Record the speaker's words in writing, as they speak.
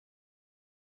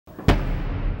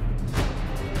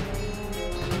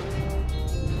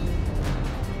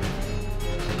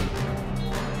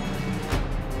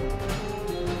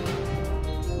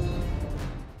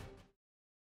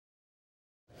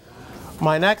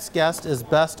My next guest is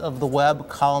Best of the Web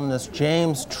columnist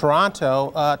James Taranto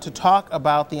to talk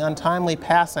about the untimely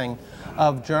passing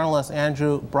of journalist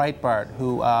Andrew Breitbart,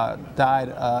 who died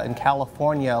in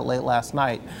California late last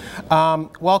night.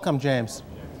 Welcome, James.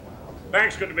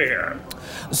 Thanks, good to be here.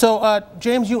 So,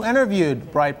 James, you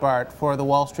interviewed Breitbart for the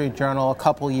Wall Street Journal a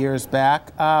couple years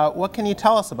back. What can you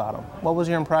tell us about him? What was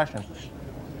your impression?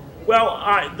 Well,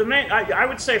 I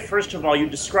would say, first of all, you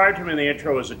described him in the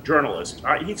intro as a journalist.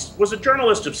 He was a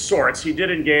journalist of sorts. He did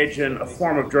engage in a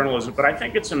form of journalism, but I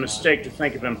think it's a mistake to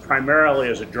think of him primarily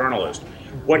as a journalist.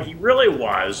 What he really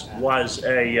was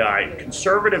a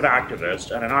conservative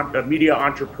activist and a media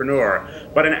entrepreneur,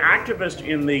 but an activist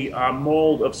in the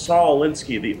mold of Saul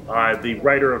Alinsky, the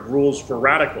writer of Rules for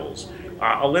Radicals.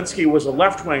 Alinsky was a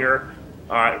left-winger.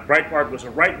 Breitbart was a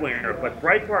right-winger, but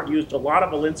Breitbart used a lot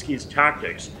of Alinsky's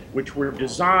tactics, which were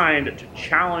designed to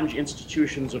challenge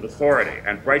institutions of authority,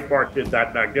 and Breitbart did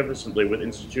that magnificently with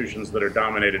institutions that are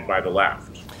dominated by the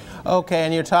left. Okay,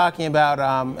 and you're talking about,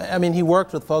 I mean, he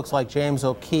worked with folks like James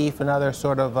O'Keefe, another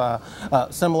sort of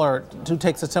who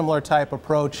takes a similar type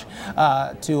approach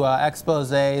to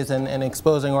exposés and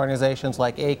exposing organizations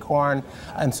like Acorn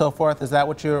and so forth. Is that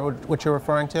what you're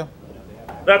referring to?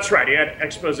 That's right. He had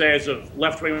exposés of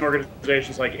left-wing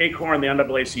organizations like Acorn, the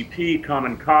NAACP,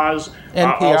 Common Cause.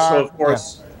 NPR. Also, of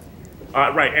course,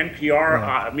 right,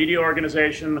 NPR, a media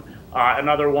organization.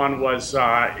 Another one was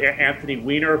Anthony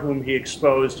Weiner, whom he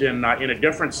exposed in a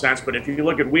different sense. But if you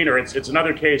look at Weiner, it's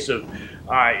another case of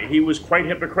he was quite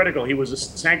hypocritical. He was a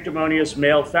sanctimonious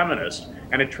male feminist,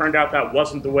 and it turned out that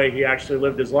wasn't the way he actually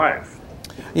lived his life.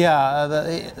 Yeah,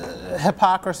 the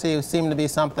hypocrisy seemed to be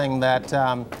something that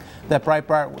that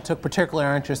Breitbart took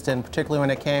particular interest in, particularly when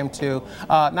it came to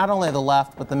not only the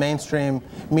left but the mainstream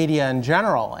media in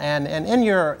general. And in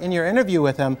your interview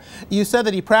with him, you said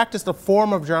that he practiced a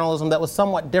form of journalism that was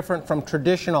somewhat different from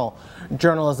traditional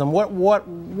journalism. What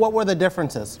were the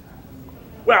differences?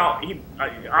 Well, he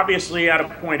obviously had a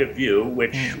point of view,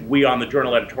 which we on the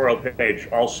Journal editorial page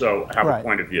also have a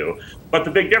point of view. But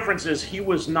the big difference is he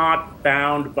was not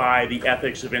bound by the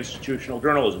ethics of institutional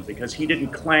journalism because he didn't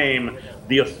claim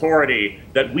the authority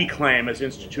that we claim as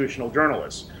institutional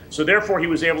journalists. So therefore, he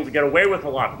was able to get away with a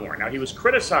lot more. Now, he was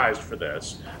criticized for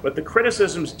this, but the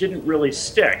criticisms didn't really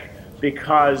stick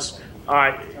because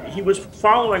he was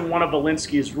following one of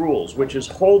Alinsky's rules, which is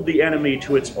hold the enemy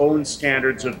to its own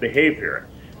standards of behavior.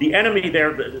 The enemy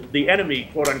there, the enemy,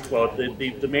 quote unquote,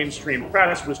 the mainstream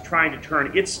press was trying to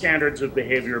turn its standards of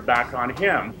behavior back on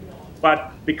him.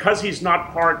 But because he's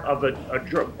not part of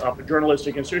a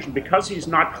journalistic institution, because he's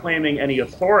not claiming any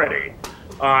authority,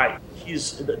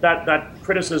 that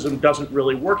criticism doesn't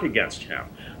really work against him.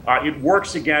 It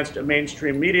works against a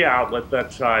mainstream media outlet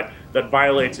that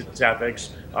violates its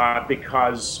ethics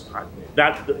because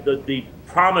the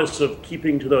promise of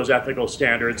keeping to those ethical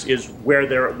standards is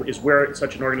where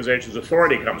such an organization's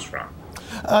authority comes from.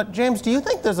 James, do you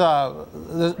think there's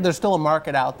still a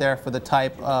market out there for the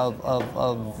type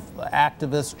of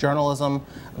activist journalism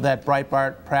that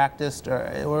Breitbart practiced,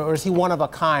 or is he one of a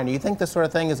kind? Do you think this sort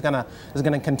of thing is going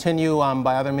to continue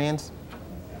by other means?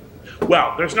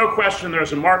 Well, there's no question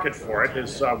there's a market for it.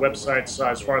 His websites,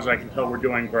 as far as I can tell, were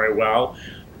doing very well.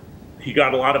 He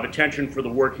got a lot of attention for the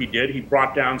work he did. He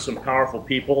brought down some powerful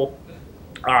people.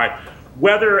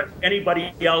 Whether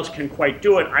anybody else can quite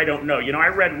do it, I don't know. You know, I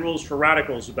read Rules for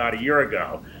Radicals about a year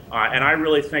ago, and I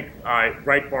really think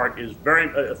Breitbart is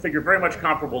a figure very much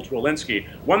comparable to Alinsky.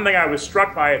 One thing I was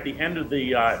struck by at the end of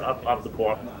the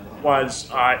book was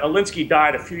Alinsky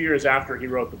died a few years after he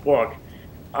wrote the book.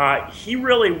 He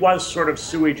really was sort of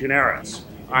sui generis.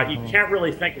 You can't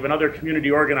really think of another community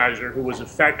organizer who was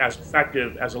as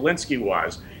effective as Alinsky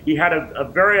was. He had a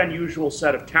very unusual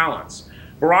set of talents.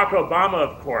 Barack Obama,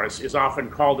 of course, is often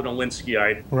called an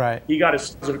Alinskyite. Right. He got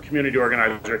as a community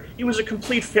organizer. He was a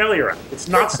complete failure. It's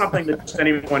not something that just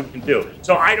anyone can do.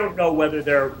 So I don't know whether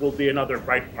there will be another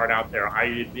Breitbart out there.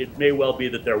 It may well be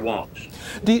that there won't.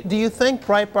 Do you think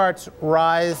Breitbart's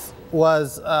rise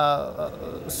was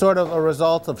sort of a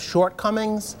result of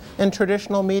shortcomings in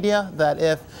traditional media, that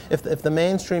if the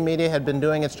mainstream media had been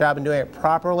doing its job and doing it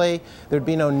properly, there'd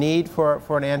be no need for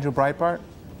an Andrew Breitbart?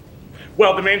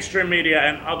 Well, the mainstream media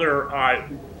and other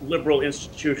liberal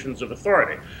institutions of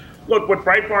authority. Look, what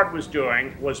Breitbart was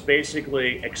doing was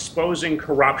basically exposing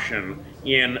corruption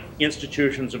in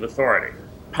institutions of authority.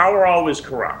 Power always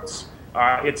corrupts.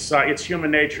 It's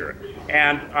human nature.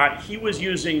 And he was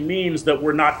using means that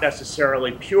were not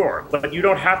necessarily pure, but you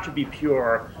don't have to be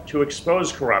pure to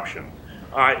expose corruption.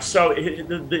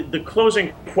 The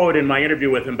closing quote in my interview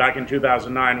with him back in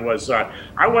 2009 was,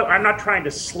 I'm not trying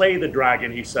to slay the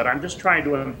dragon, he said, I'm just trying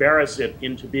to embarrass it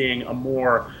into being a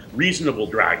more reasonable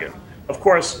dragon. Of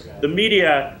course, the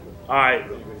media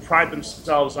pride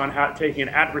themselves on taking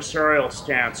an adversarial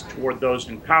stance toward those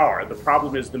in power. The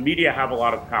problem is the media have a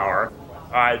lot of power.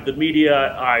 The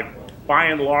media, by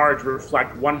and large,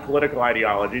 reflect one political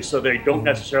ideology, so they don't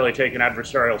necessarily take an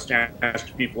adversarial stance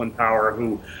to people in power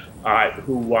who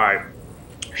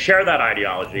share that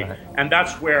ideology. Right. And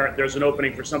that's where there's an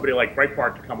opening for somebody like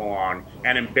Breitbart to come along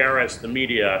and embarrass the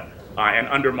media and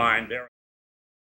undermine their